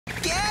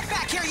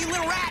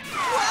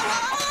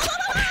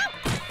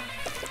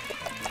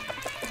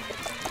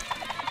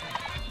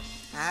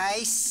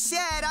I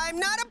said I'm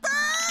not a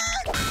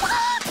bird!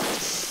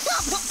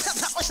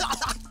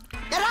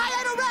 And I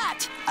ain't a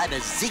rat! I'm a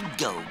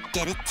Xingo,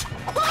 get it?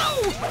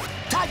 Woo!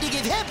 Time to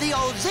give him the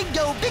old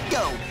Xingo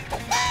bingo!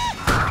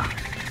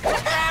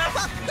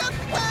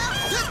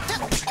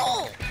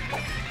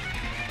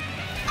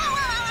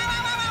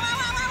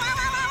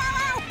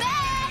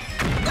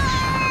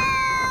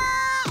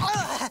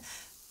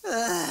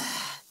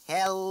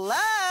 Hello?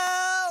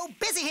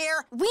 Busy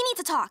here. We need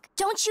to talk.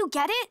 Don't you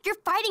get it? You're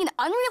fighting an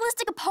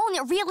unrealistic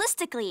opponent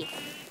realistically.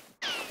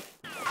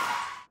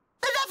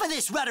 Enough of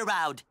this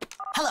runaround!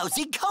 Hello,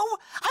 Xingo.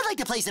 I'd like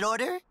to place an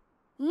order.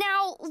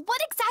 Now,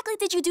 what exactly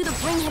did you do to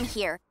bring him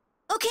here?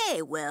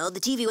 Okay, well, the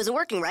TV wasn't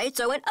working right,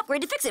 so I went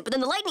upgrade to fix it, but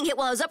then the lightning hit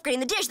while I was upgrading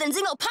the dish, then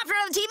Xingo popped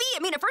right out of the TV. I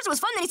mean, at first it was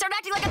fun, then he started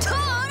acting like a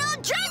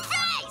total jerk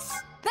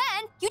face!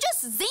 Ben, you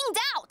just zinged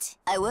out.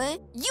 I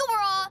would? You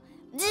were all...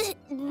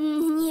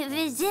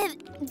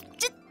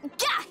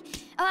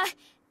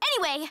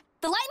 Anyway,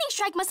 the lightning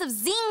strike must have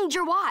zinged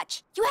your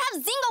watch. You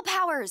have Xingo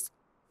powers.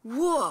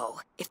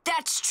 Whoa, if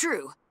that's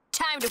true,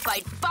 time to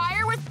fight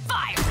fire with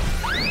fire!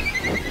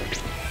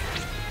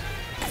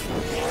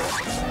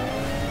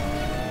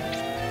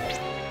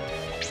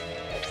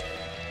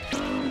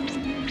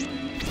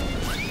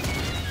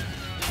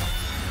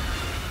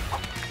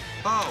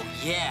 Oh,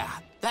 yeah.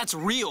 That's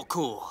real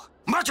cool.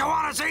 But you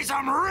want to see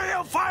some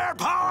real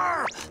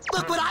firepower?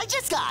 Look what I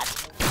just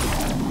got!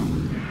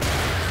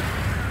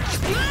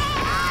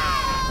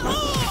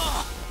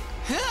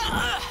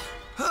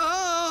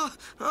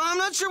 I'm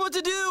not sure what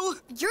to do.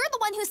 You're the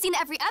one who's seen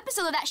every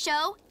episode of that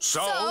show.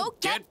 So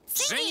get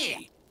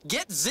zingy!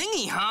 Get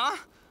zingy, huh?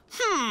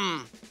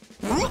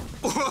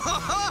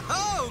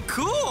 Whoa,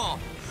 cool.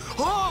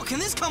 Oh, can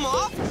this come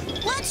off?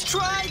 Let's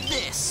try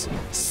this.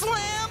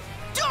 Slam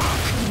dunk!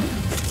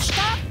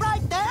 Stop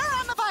right there!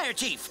 I'm the fire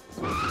chief!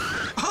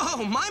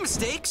 Oh, my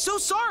mistake. So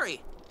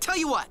sorry. Tell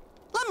you what,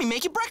 let me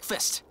make you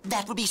breakfast.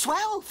 That would be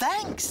swell,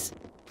 thanks.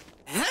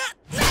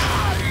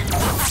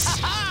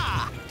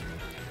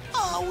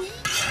 Oh,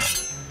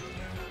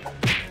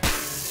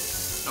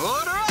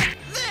 Order up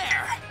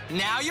there.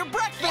 Now your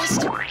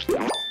breakfast. no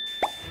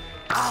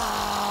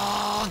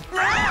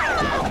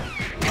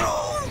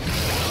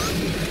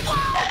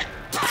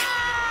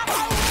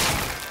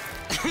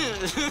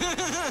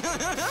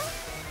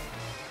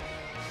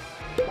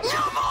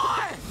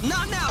more!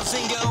 Not now,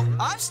 Xingo.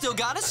 I've still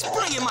got a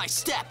spring in my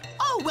step.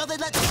 Oh, well then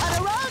let's cut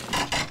a run.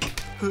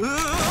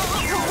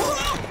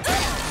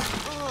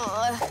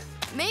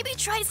 Maybe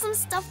try some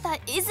stuff that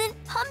isn't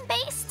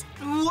pun-based?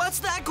 What's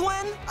that,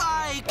 Gwen?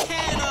 I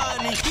can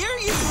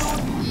unhear you.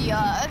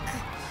 Yuck.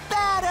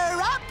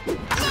 Batter up!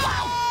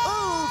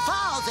 Ooh,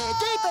 falls it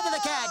deep into the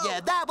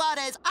canyon. That one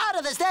is out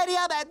of the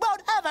stadium and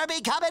won't ever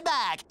be coming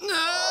back.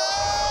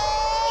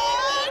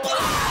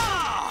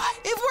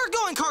 If we're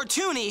going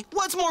cartoony,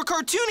 what's more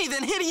cartoony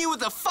than hitting you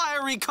with a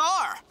fiery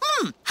car?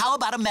 How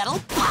about a metal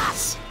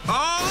bus?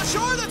 Oh,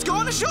 sure, let's go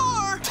on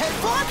ashore.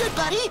 10-4,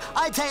 buddy.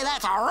 I'd say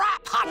that's a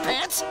wrap, Hot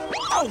Pants.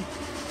 Oh!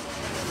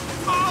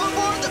 All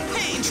aboard the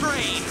pain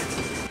train.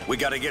 We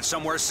gotta get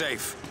somewhere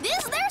safe.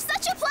 Is there